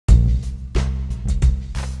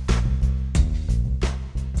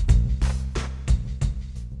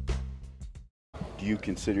Do you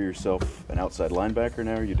consider yourself an outside linebacker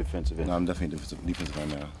now, or are you defensive end? No, I'm definitely defensive right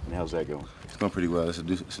now. And how's that going? It's going pretty well. It's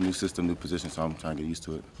a new system, new position, so I'm trying to get used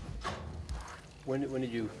to it. When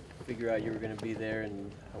did you figure out you were going to be there,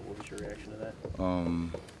 and what was your reaction to that?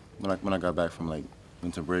 When I got back from like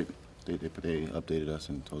winter break, they updated us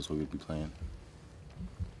and told us where we'd be playing.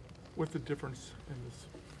 What's the difference in this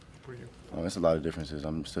for you? It's a lot of differences.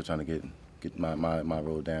 I'm still trying to get my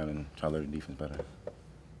role down and try to learn the defense better.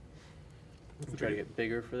 You try to get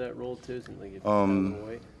bigger for that role too, since like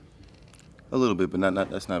weight. A little bit, but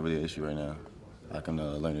that's not really an issue right now. I can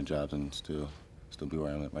learn the jobs and still be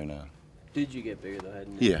where I'm at right now. Did you get bigger though?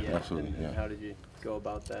 Hadn't you? Yeah, absolutely. And how did you go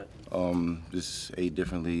about that? Just ate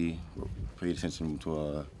differently, paid attention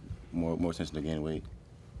to more attention to gaining weight,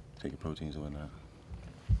 taking proteins and whatnot.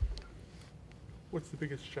 What's the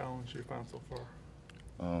biggest challenge you found so far?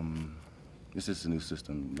 It's just a new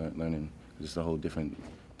system, learning. Just a whole different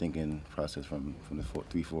thinking process from the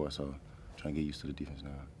 3-4. So trying to get used to the defense now.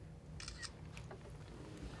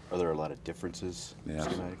 Are there a lot of differences? Yeah,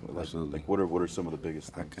 absolutely. Like what are some of the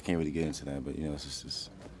biggest things? I can't really get into that, but you know, it's just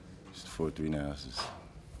 4-3 now. It's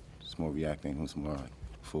just more reacting. It's more like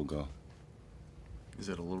full go. Is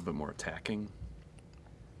it a little bit more attacking?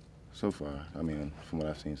 So far, I mean, from what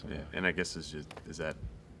I've seen so far. Yeah, and I guess is that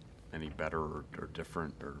any better or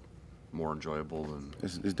different or more enjoyable than?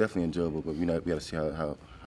 It's definitely enjoyable, but we got to see how